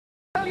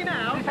tell you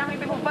now. This is how many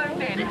people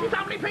phoned in. This is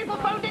how many people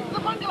phoned into the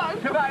bungalow.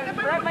 To vote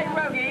for Red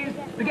Bogies,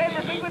 the game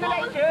this week with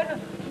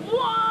election.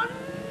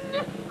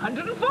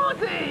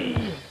 140!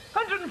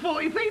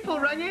 140 people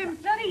rang in.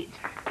 Right.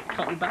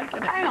 Can't be bad,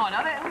 can it? Hang on,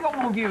 we've got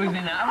more viewers in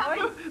that,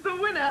 haven't we? The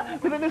winner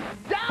with an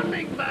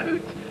astounding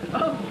vote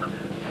of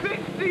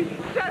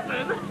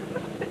 57.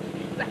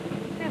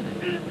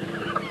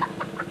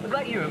 Was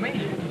that you and me?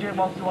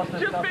 What's the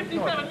Just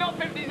 57, not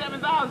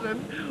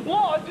 57,000.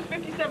 Was just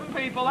 57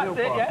 people, that's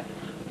it, yeah.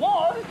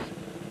 Was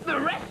the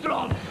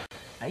restaurant.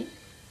 Hey?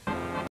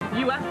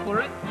 You asked for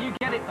it, you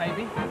get it,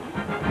 baby.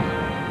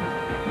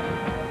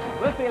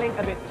 We're feeling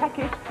a bit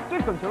peckish, so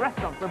we've come to a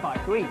restaurant for a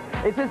bite to eat.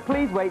 It says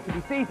please wait to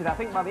be seated. I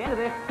think by the end of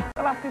this,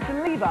 they'll ask us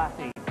to leave our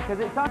seats, because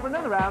it's time for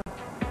another round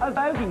of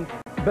Bogies.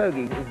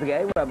 Bogies is the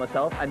game where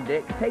myself and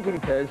Dick take it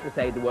in turns to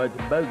say the words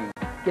bogies,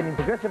 getting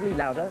progressively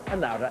louder and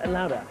louder and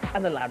louder,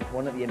 and the loudest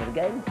one at the end of the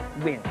game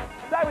wins.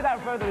 So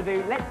without further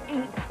ado, let's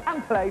eat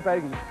and play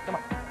Bogies. Come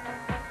on.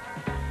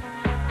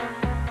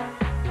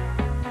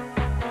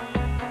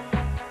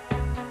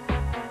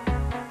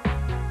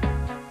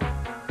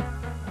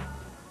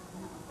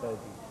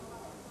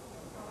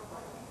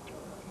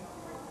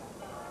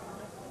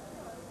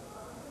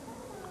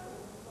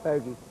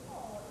 Bogies.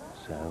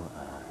 So,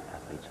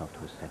 athletes off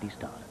to a steady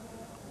start.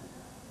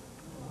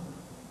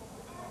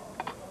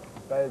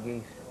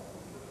 Bogies.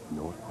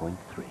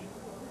 0.3.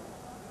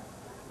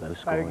 Low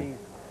scoring. Bogies.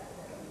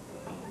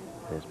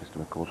 There's Mr.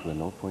 McCourt with a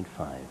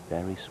 0.5.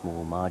 Very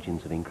small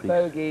margins of increase.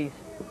 Bogies.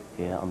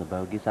 Here on the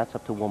bogies, that's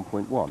up to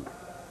 1.1.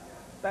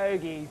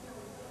 Bogies.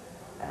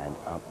 And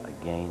up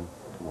again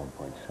to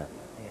 1.7. Yeah.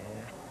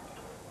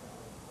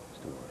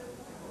 Mr. Wood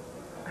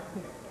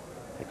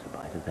takes a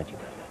bite of veggie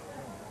burger.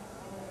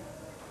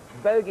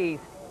 Bogies.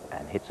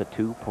 And hits a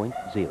 2.0.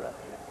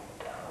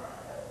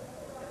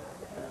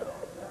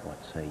 What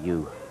say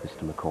you,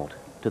 Mr. McCourt,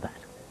 to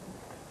that?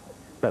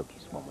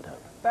 Bogies, one would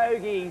hope.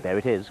 Bogies. There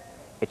it is.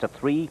 It's a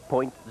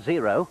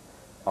 3.0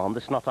 on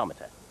the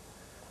snotometer.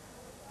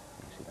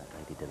 You see that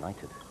lady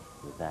delighted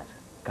with that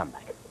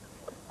comeback.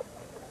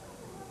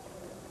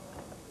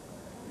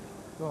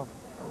 Go on.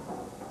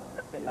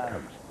 Here it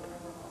comes.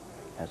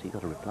 Has he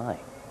got a reply?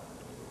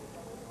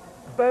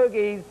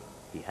 Bogies.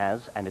 He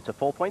has, and it's a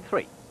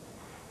 4.3,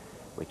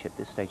 which at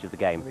this stage of the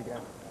game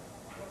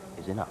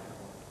is enough.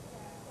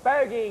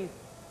 Bogies.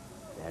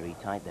 Very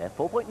tight there.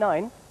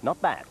 4.9,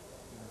 not bad.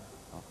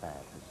 Not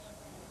bad.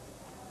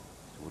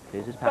 Mr. Wood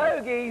clears his palate.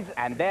 Bogies.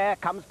 And there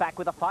comes back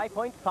with a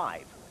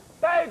 5.5.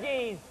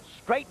 Bogies.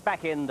 Straight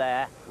back in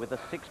there with a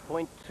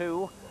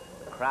 6.2.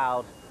 The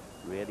crowd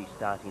really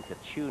starting to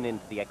tune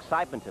into the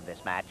excitement of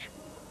this match.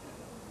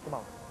 Come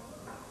on.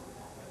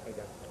 There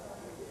you go.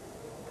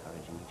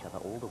 Encouraging each other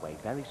all the way.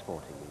 Very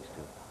sporting, these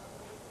two.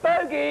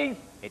 Bogies.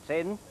 It's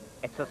in.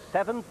 It's a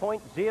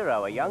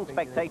 7.0. A young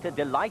spectator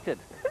delighted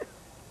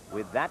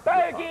with that.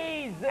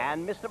 Bogies.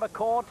 And Mr.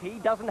 McCourt, he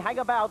doesn't hang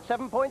about.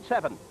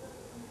 7.7.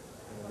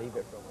 Leave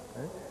it from.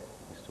 Huh?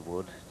 Mr.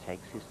 Wood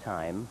takes his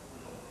time,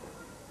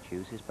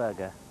 chews his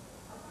burger,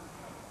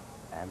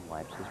 and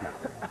wipes his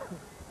mouth.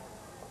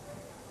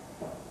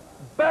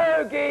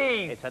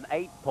 Bogies. It's an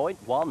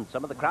 8.1.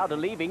 Some of the crowd are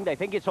leaving. They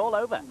think it's all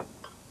over.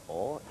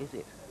 Or is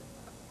it?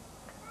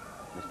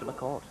 Mr.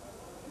 McCourt.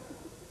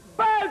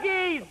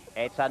 Bogies.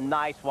 It's a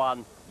nice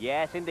one.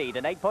 Yes, indeed,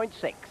 an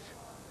 8.6.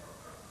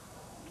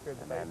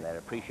 And they're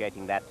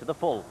appreciating that to the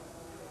full.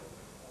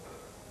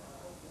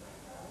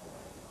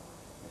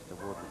 Mr.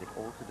 Wood with it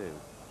all to do.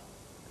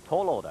 A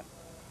tall order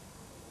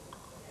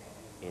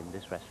in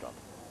this restaurant.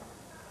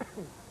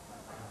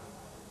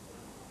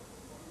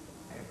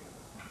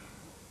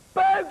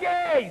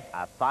 Bogies.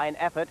 A fine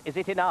effort. Is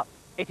it enough?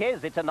 It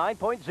is. It's a 9.0.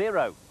 Well,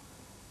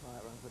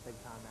 that runs a big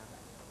time now.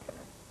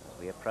 As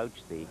we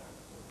approach the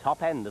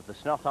top end of the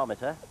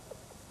snotometer.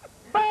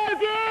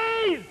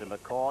 Bogies. Mr.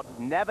 McCourt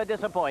never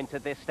disappoints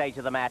at this stage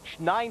of the match.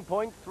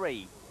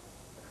 9.3.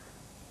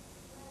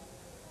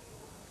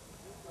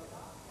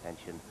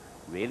 Tension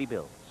really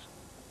builds.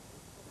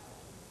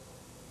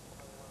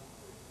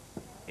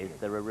 Is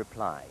there a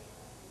reply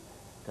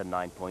to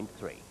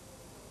 9.3?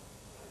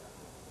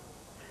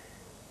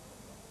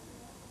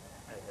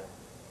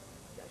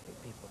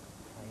 People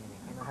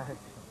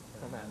complaining.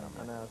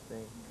 I know.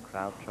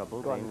 Crowd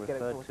trouble Go on, being let's get it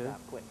referred sorted to.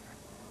 out, quick.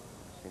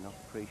 Obviously not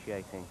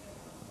appreciating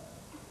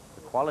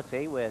the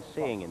quality we're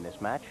seeing in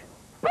this match.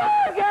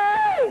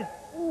 Bogies.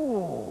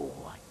 Ooh,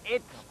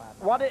 it's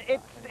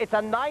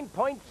a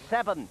 9.7.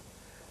 Bogies.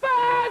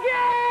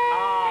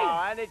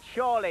 Oh, and it's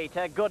surely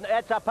to good.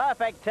 It's a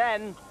perfect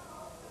 10.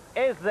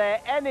 Is there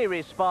any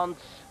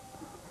response?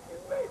 You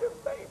made a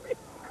baby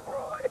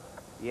cry.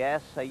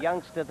 Yes, a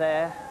youngster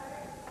there.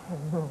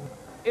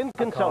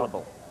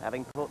 Inconsolable,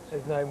 having put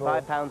There's no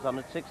more. £5 on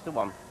it,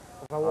 6-1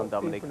 on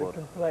Dominic Wood.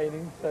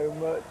 Complaining so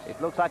much.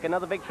 It looks like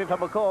another victory for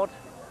McCourt.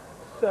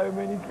 So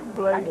many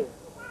complaining.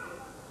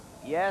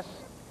 Yes.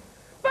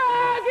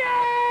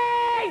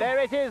 Bogies! There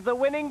it is, the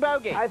winning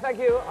bogey. I thank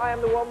you. I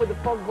am the one with the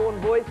foghorn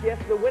voice.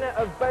 Yes, the winner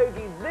of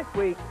Bogies this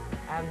week.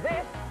 And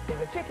this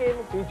is a chicken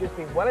who's just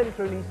been well and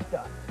truly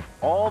stuffed.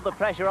 All the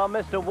pressure on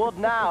Mr. Wood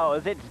now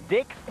as it's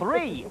Dick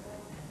 3,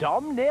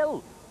 Dom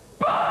 0.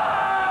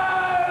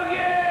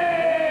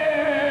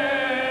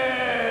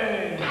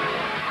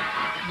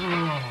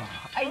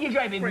 Are you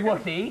driving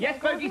wussy? Yes,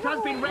 Bogies has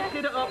been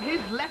rested up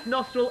his left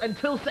nostril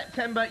until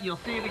September. You'll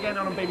see it again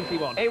on BBC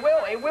One. It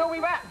will be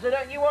back, so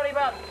don't you worry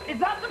about... Is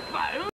that the phone?